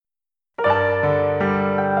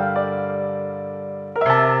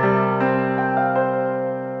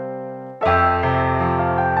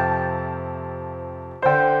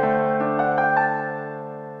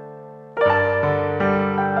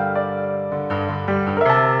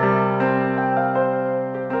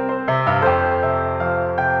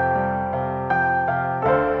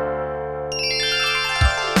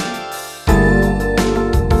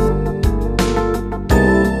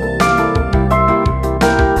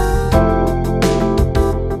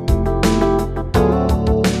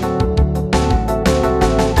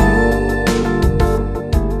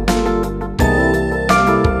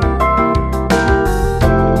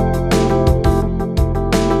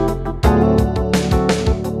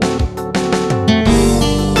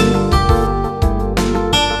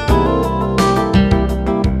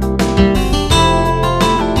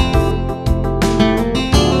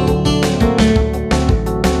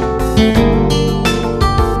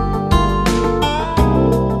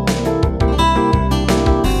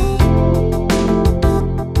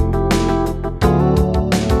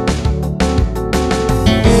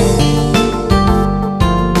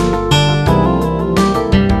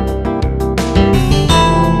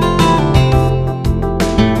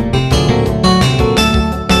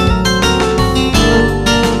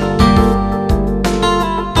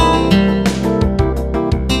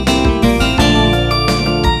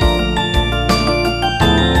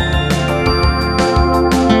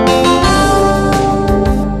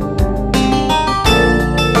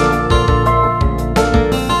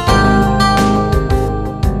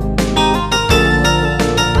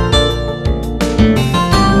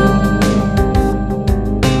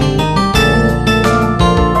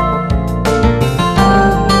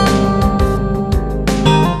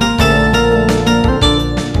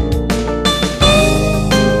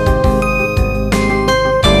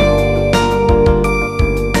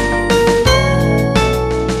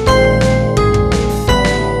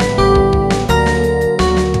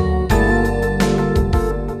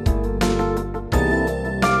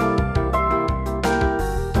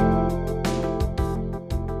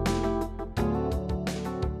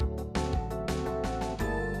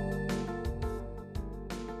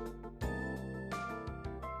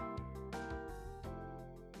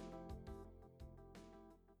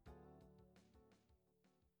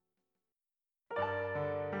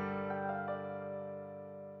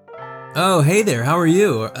Oh, hey there, how are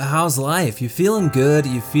you? How's life? You feeling good?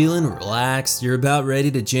 You feeling relaxed? You're about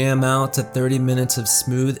ready to jam out to 30 minutes of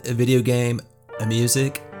smooth video game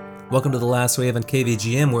music? Welcome to The Last Wave on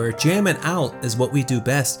KVGM, where jamming out is what we do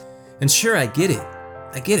best. And sure, I get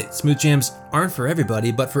it. Smooth jams aren't for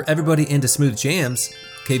everybody, but for everybody into smooth jams,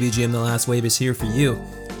 KVGM The Last Wave is here for you.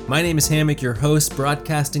 My name is Hammock, your host,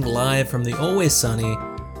 broadcasting live from the always sunny,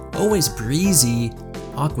 always breezy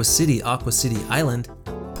Aqua City Island.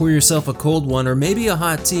 Pour yourself a cold one or maybe a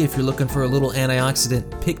hot tea if you're looking for a little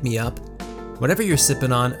antioxidant pick-me-up. Whatever you're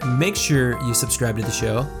sipping on, make sure you subscribe to the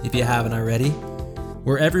show if you haven't already.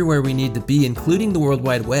 We're everywhere we need to be, including the World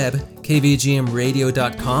Wide Web.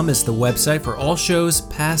 kvgmradio.com is the website for all shows,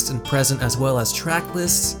 past and present, as well as track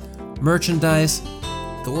lists, merchandise,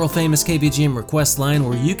 the world-famous KVGM request line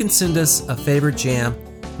where you can send us a favorite jam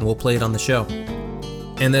and we'll play it on the show.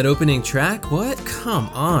 And that opening track? What? Come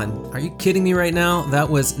on. Are you kidding me right now? That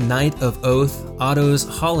was Night of Oath, Otto's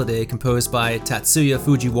Holiday, composed by Tatsuya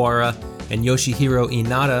Fujiwara and Yoshihiro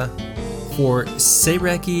Inada for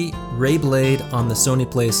Seireki Rayblade on the Sony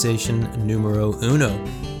PlayStation Numero Uno.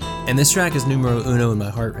 And this track is numero uno in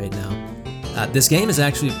my heart right now. This game is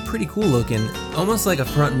actually pretty cool looking, almost like a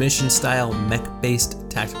front mission style mech-based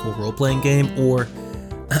tactical role-playing game, or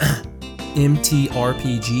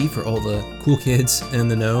MTRPG for all the cool kids in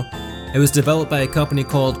the know. It was developed by a company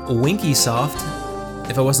called Winkysoft.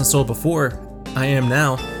 If I wasn't sold before, I am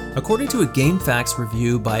now. According to a GameFAQs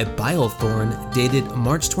review by Bilethorn dated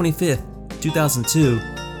March 25th, 2002,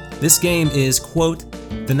 this game is, quote,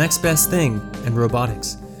 the next best thing in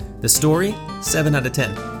robotics. The story, 7 out of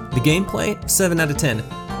 10. The gameplay, 7 out of 10.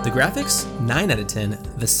 The graphics, 9 out of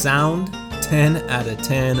 10. The sound, 10 out of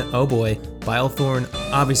 10. Oh boy. Bilethorn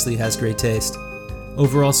obviously has great taste.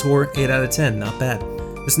 Overall score, 8 out of 10, not bad.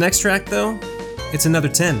 This next track though, it's another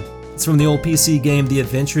 10. It's from the old PC game The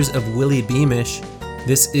Adventures of Willy Beamish.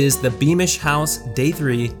 This is the Beamish House Day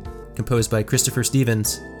 3, composed by Christopher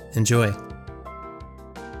Stevens. Enjoy.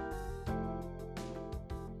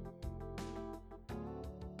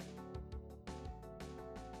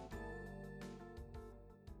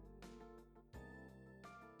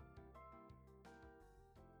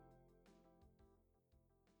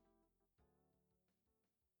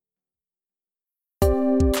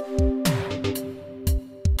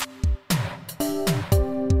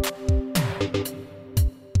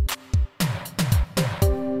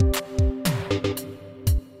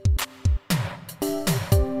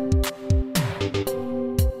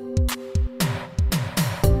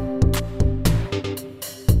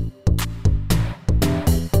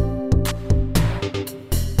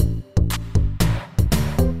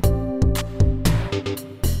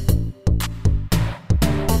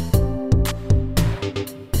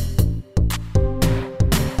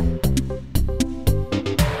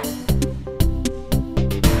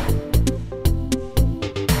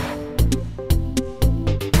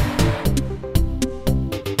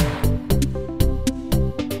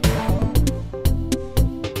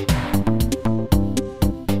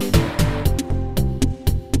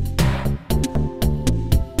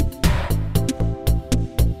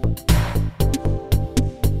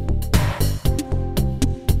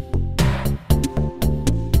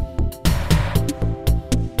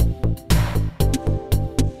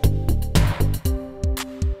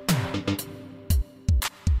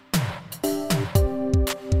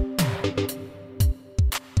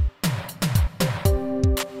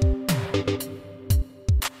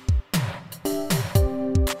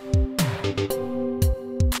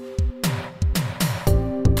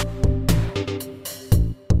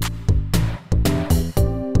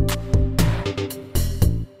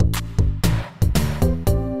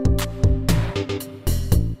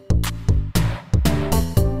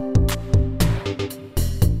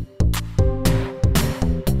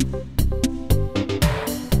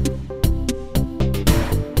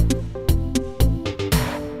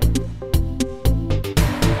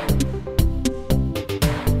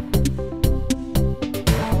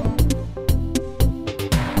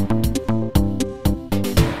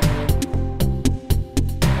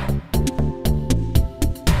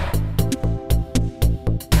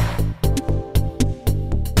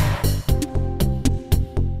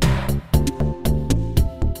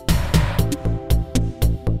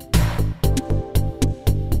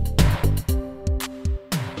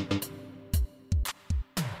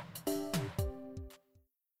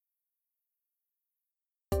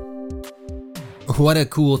 What a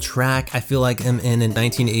cool track. I feel like I'm in a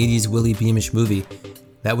 1980s Willy Beamish movie.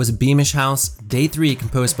 That was Beamish House, Day 3,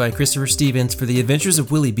 composed by Christopher Stevens for The Adventures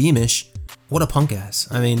of Willy Beamish. What a punk ass.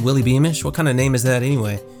 I mean, Willy Beamish? What kind of name is that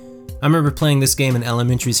anyway? I remember playing this game in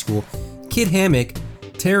elementary school. Kid Hammock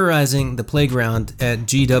terrorizing the playground at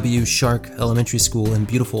GW Shark Elementary School in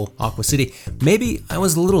beautiful Aqua City. Maybe I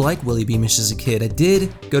was a little like Willie Beamish as a kid. I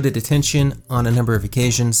did go to detention on a number of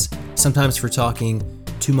occasions, sometimes for talking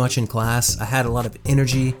too much in class. I had a lot of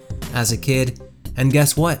energy as a kid, and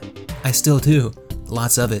guess what? I still do,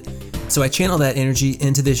 lots of it. So I channel that energy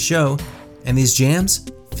into this show, and these jams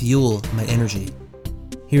fuel my energy.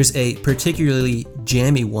 Here's a particularly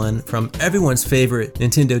jammy one from everyone's favorite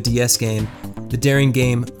Nintendo DS game, the Daring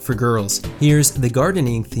Game for Girls. Here's the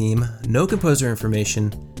gardening theme, no composer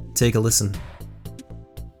information. Take a listen.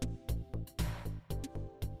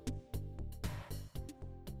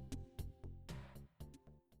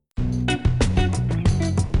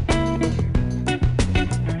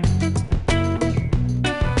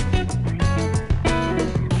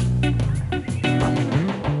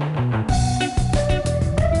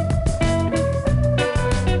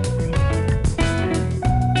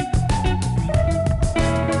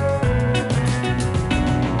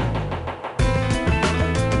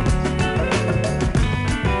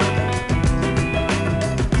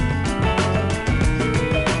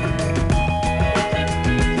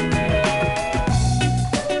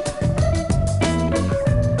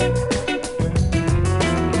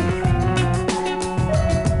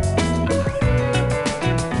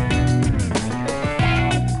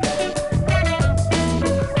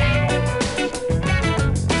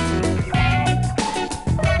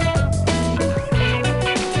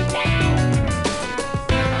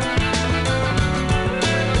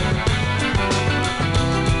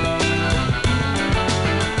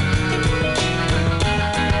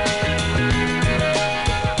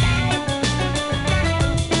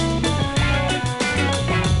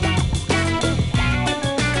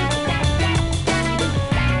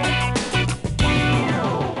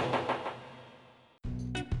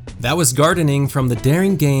 That was gardening from the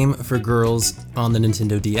Daring Game for Girls on the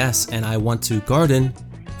Nintendo DS, and I want to garden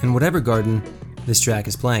in whatever garden this track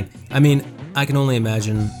is playing. I mean, I can only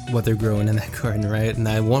imagine what they're growing in that garden, right? And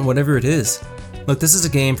I want whatever it is. Look, this is a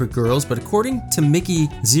game for girls, but according to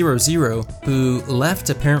Mickey00, who left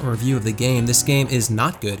a parent review of the game, this game is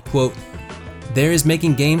not good. Quote, "There is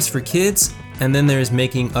making games for kids, and then there is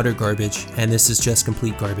making utter garbage, and this is just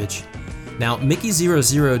complete garbage." Now,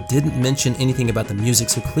 Mickey00 didn't mention anything about the music,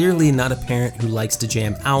 so clearly not a parent who likes to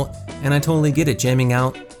jam out, and I totally get it. Jamming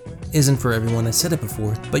out isn't for everyone, I said it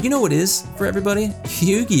before. But you know what is for everybody?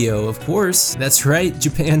 Yu-Gi-Oh, of course. That's right,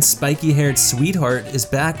 Japan's spiky-haired sweetheart is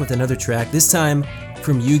back with another track, this time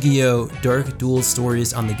from Yu-Gi-Oh! Dark Duel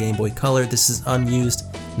Stories on the Game Boy Color. This is Unused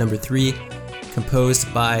number 3,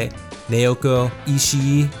 composed by Naoko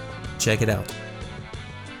Ishii. Check it out.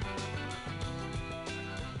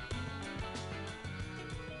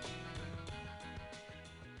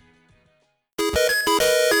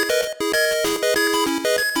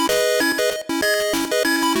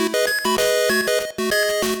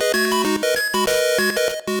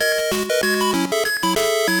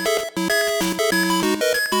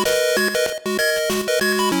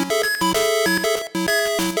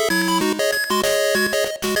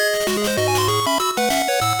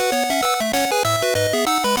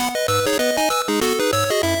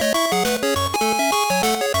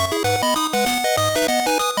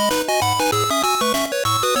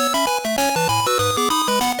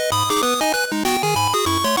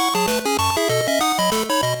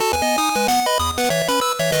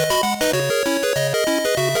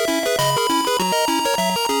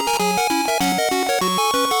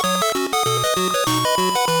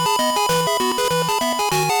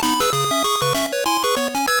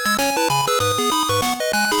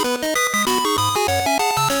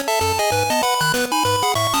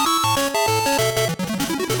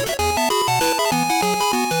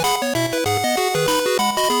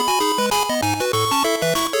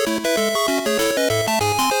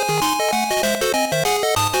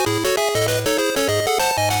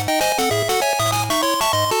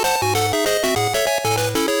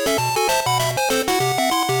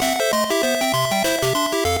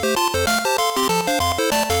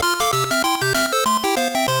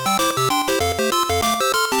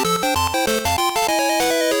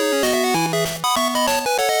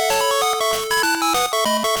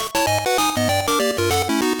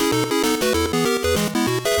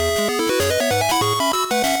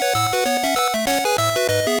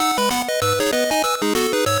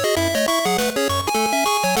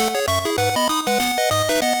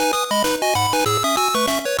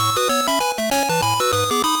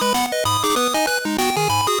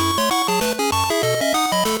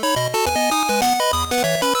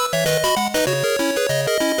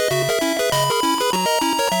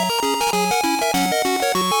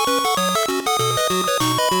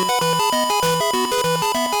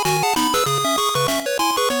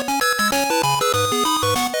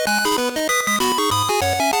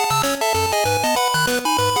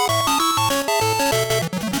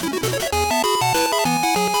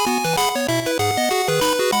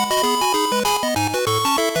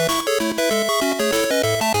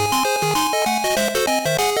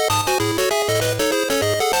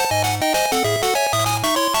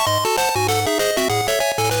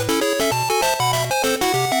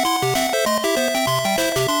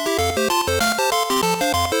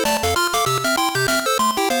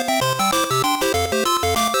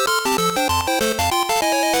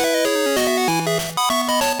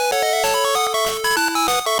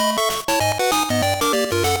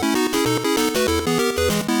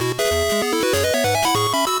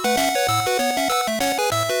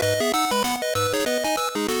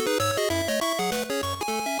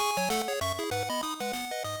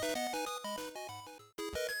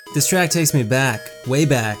 This track takes me back, way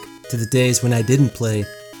back, to the days when I didn't play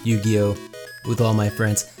Yu-Gi-Oh! With all my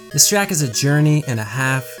friends. This track is a journey and a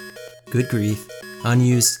half, good grief,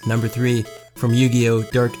 unused number 3 from Yu-Gi-Oh!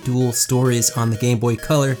 Dark Duel Stories on the Game Boy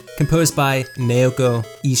Color, composed by Naoko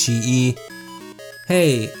Ishii.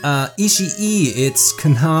 Hey, Ishii, it's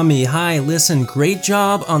Konami. Hi, listen, great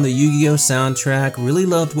job on the Yu-Gi-Oh! Soundtrack, really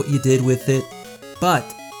loved what you did with it, but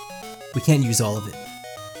we can't use all of it.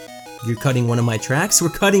 You're cutting one of my tracks? We're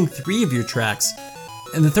cutting 3 of your tracks.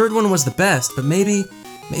 And the third one was the best, but maybe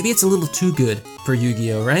it's a little too good for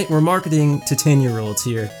Yu-Gi-Oh!, right? We're marketing to 10-year-olds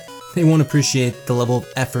here. They won't appreciate the level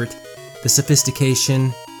of effort, the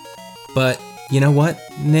sophistication. But you know what,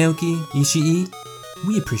 Naoki Ishii?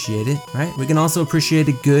 We appreciate it, right? We can also appreciate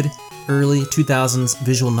a good early 2000s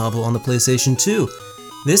visual novel on the PlayStation 2.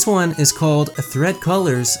 This one is called Thread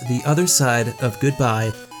Colors, The Other Side of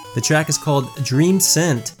Goodbye. The track is called Dream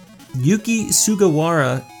Scent. Yuki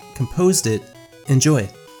Sugawara composed it. Enjoy.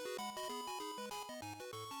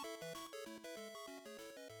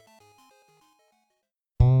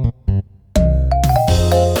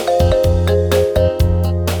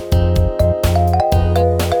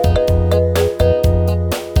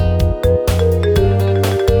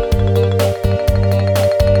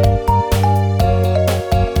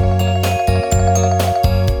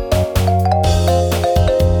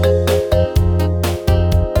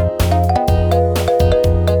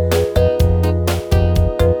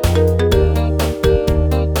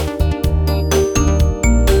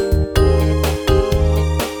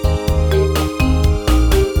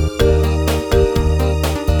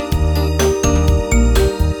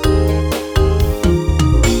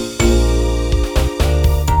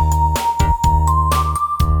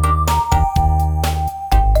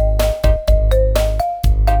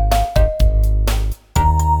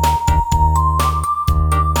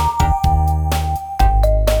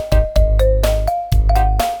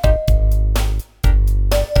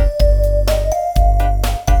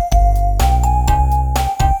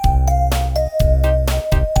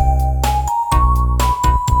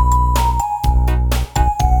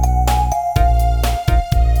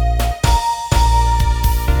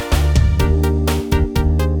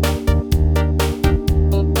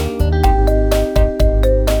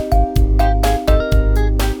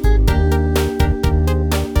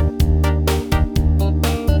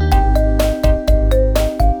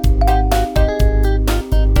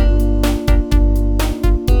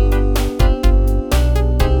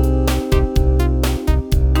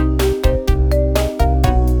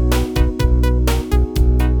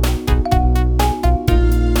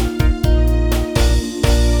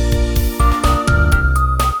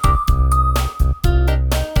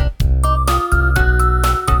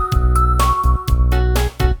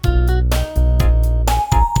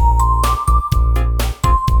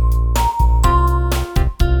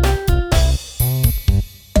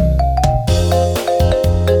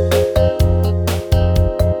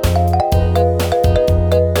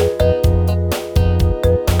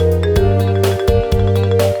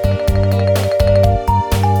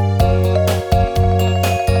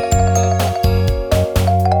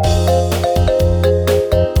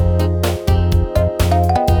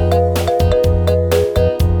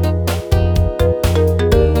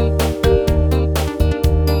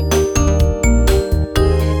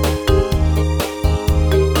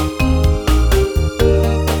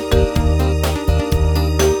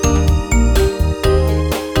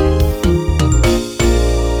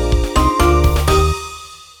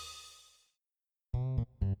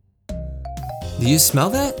 Do you smell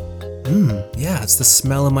that? Yeah, it's the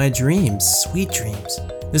smell of my dreams, sweet dreams.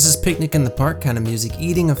 This is picnic in the park kind of music,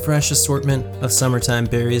 eating a fresh assortment of summertime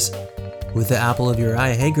berries with the apple of your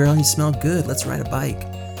eye. Hey girl, you smell good, let's ride a bike.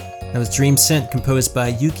 That was Dream Scent, composed by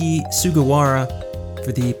Yuki Sugawara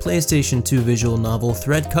for the PlayStation 2 visual novel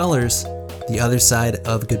Thread Colors, The Other Side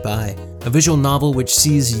of Goodbye. A visual novel which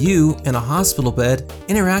sees you in a hospital bed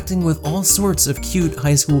interacting with all sorts of cute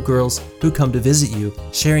high school girls who come to visit you,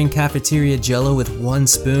 sharing cafeteria jello with one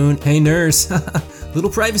spoon. Hey nurse,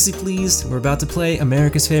 little privacy please. We're about to play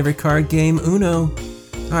America's favorite card game, Uno.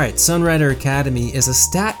 Alright, Sunrider Academy is a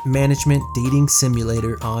stat management dating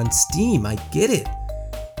simulator on Steam. I get it.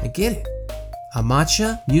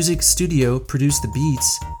 Amacha Music Studio produced the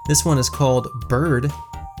beats. This one is called Bird.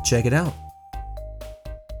 Check it out.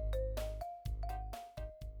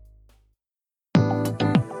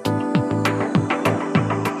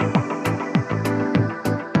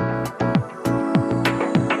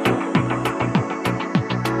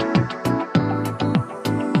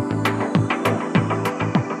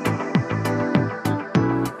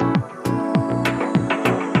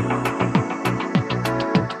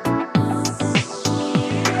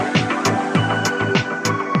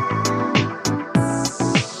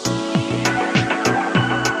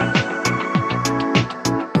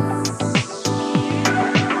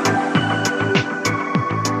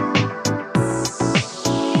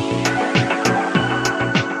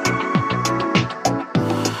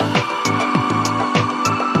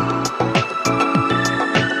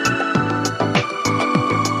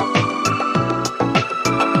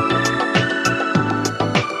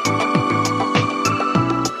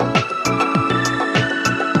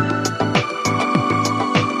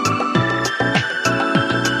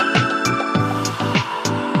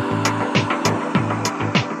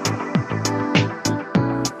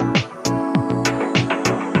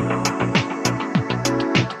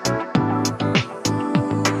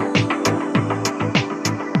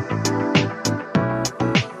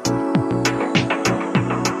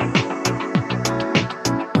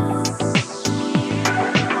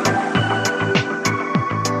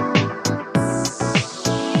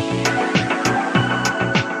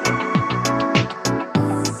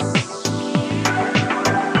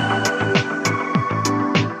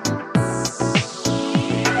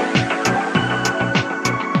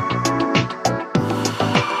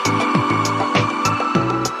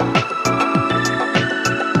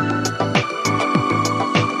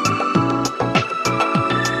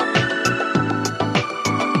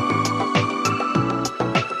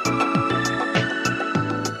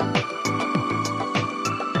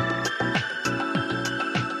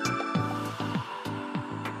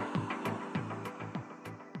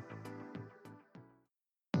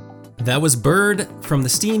 That was Bird from the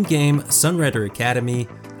Steam game Sunrider Academy.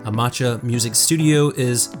 Amacha Music Studio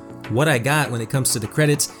is what I got when it comes to the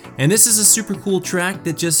credits, and this is a super cool track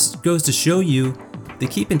that just goes to show you that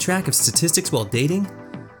keeping track of statistics while dating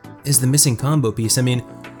is the missing combo piece. I mean,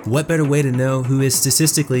 what better way to know who is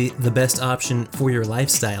statistically the best option for your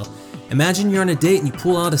lifestyle? Imagine you're on a date and you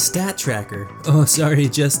pull out a stat tracker. Oh, sorry,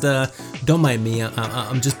 just don't mind me.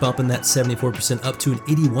 I'm just bumping that 74% up to an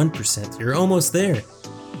 81%. You're almost there.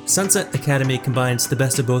 Sunset Academy combines the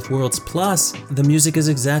best of both worlds, plus the music is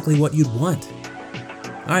exactly what you'd want.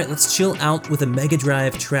 Alright, let's chill out with a Mega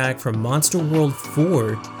Drive track from Monster World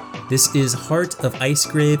 4. This is Heart of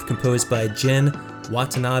Icegrave, composed by Gen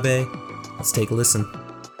Watanabe. Let's take a listen.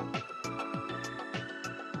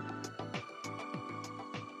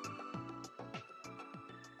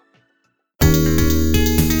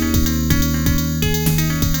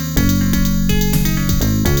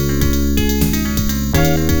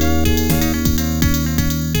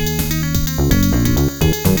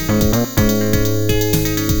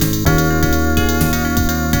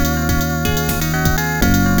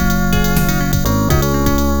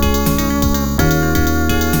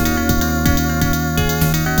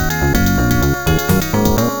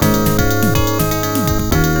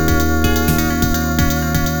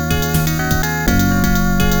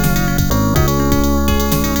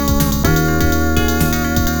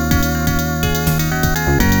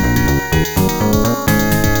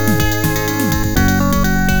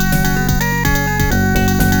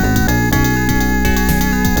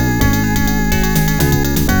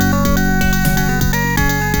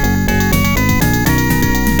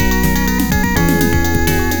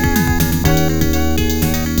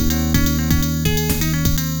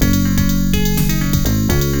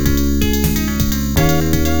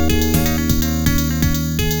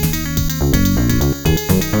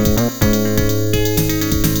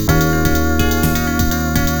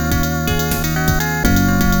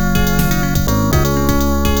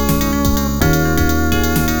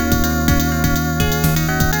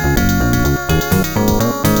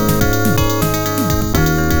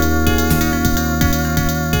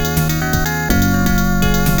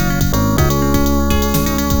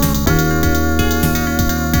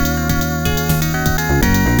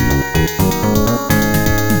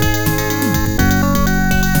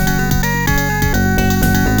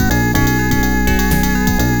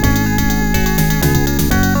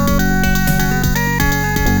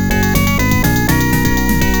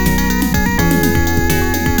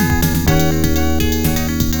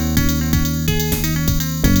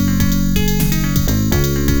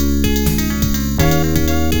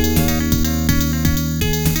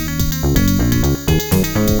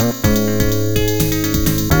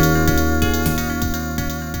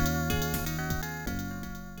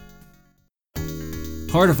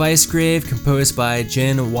 Heart of Icegrave, composed by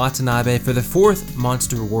Gen Watanabe for the fourth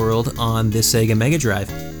Monster World on this Sega Mega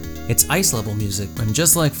Drive. It's ice level music, and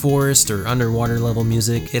just like forest or underwater level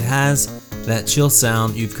music, it has that chill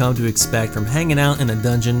sound you've come to expect from hanging out in a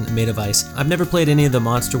dungeon made of ice. I've never played any of the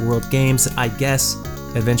Monster World games. I guess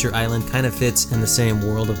Adventure Island kind of fits in the same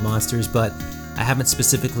world of monsters, but I haven't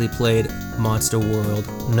specifically played Monster World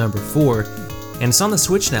number 4, and it's on the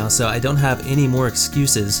Switch now, so I don't have any more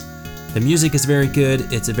excuses. The music is very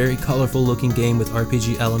good. It's a very colorful looking game with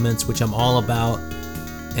RPG elements, which I'm all about.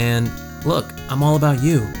 And look, I'm all about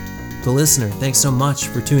you, the listener. Thanks so much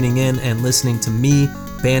for tuning in and listening to me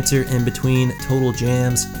banter in between total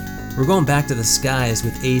jams. We're going back to the skies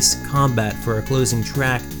with Ace Combat for our closing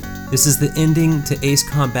track. This is the ending to Ace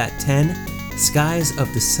Combat 10, Skies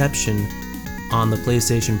of Deception, on the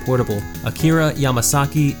PlayStation Portable. Akira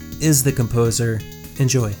Yamasaki is the composer.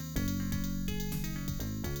 Enjoy.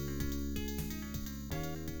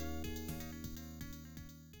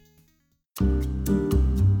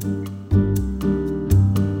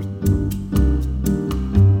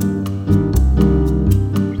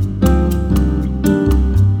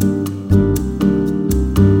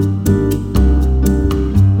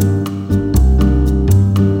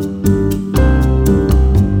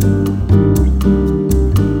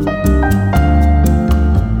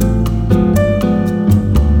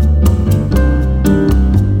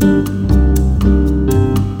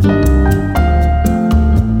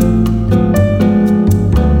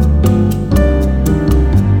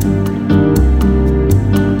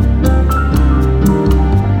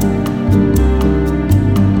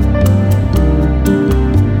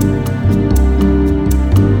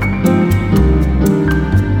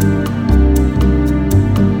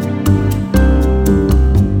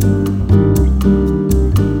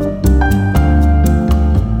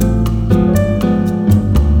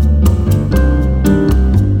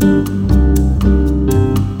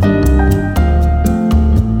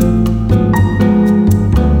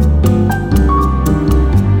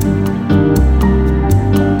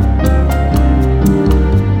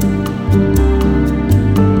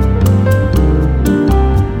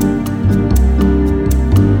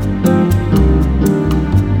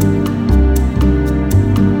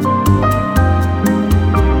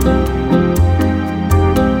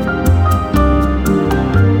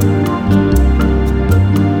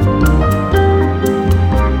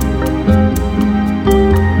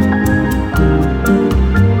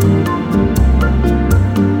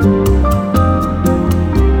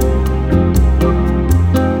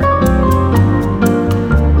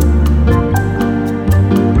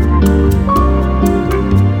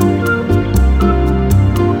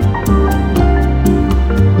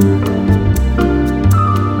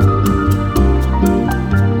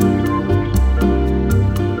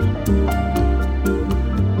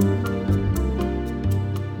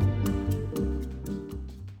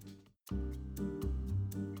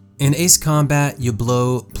 In Ace Combat, you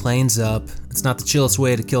blow planes up. It's not the chillest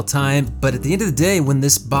way to kill time, but at the end of the day, when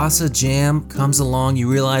this bossa jam comes along, you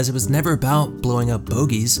realize it was never about blowing up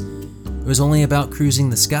bogeys. It was only about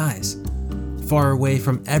cruising the skies, far away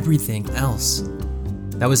from everything else.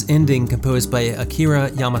 That was Ending, composed by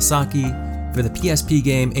Akira Yamasaki for the PSP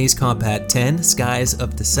game Ace Combat 10: Skies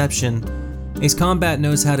of Deception. Ace Combat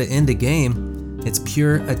knows how to end a game. It's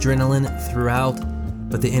pure adrenaline throughout,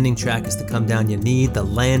 but the ending track is the come down you need, the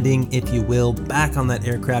landing, if you will, back on that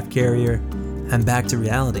aircraft carrier and back to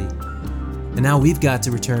reality. And now we've got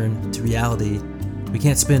to return to reality. We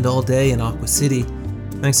can't spend all day in Aqua City.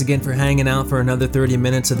 Thanks again for hanging out for another 30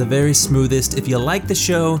 minutes of the very smoothest. If you like the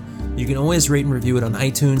show, you can always rate and review it on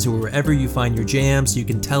iTunes or wherever you find your jams. You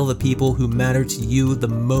can tell the people who matter to you the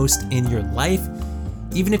most in your life.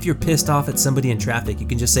 Even if you're pissed off at somebody in traffic, you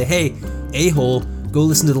can just say, hey, a-hole, go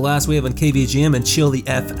listen to The Last Wave on KVGM and chill the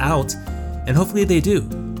F out. And hopefully they do.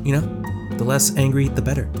 You know, the less angry, the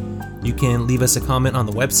better. You can leave us a comment on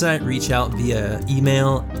the website, reach out via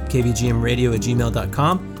email,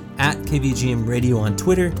 kvgmradio@gmail.com, at kvgmradio on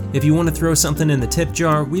Twitter. If you want to throw something in the tip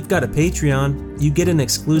jar, we've got a Patreon. You get an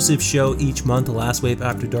exclusive show each month, The Last Wave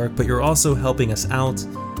After Dark, but you're also helping us out.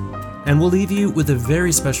 And we'll leave you with a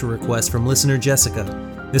very special request from listener Jessica.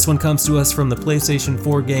 This one comes to us from the PlayStation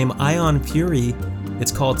 4 game Ion Fury.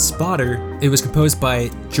 It's called Spotter. It was composed by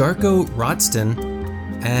Jarko Rodston.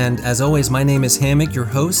 And as always, my name is Hammock, your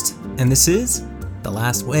host, and this is The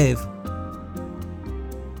Last Wave.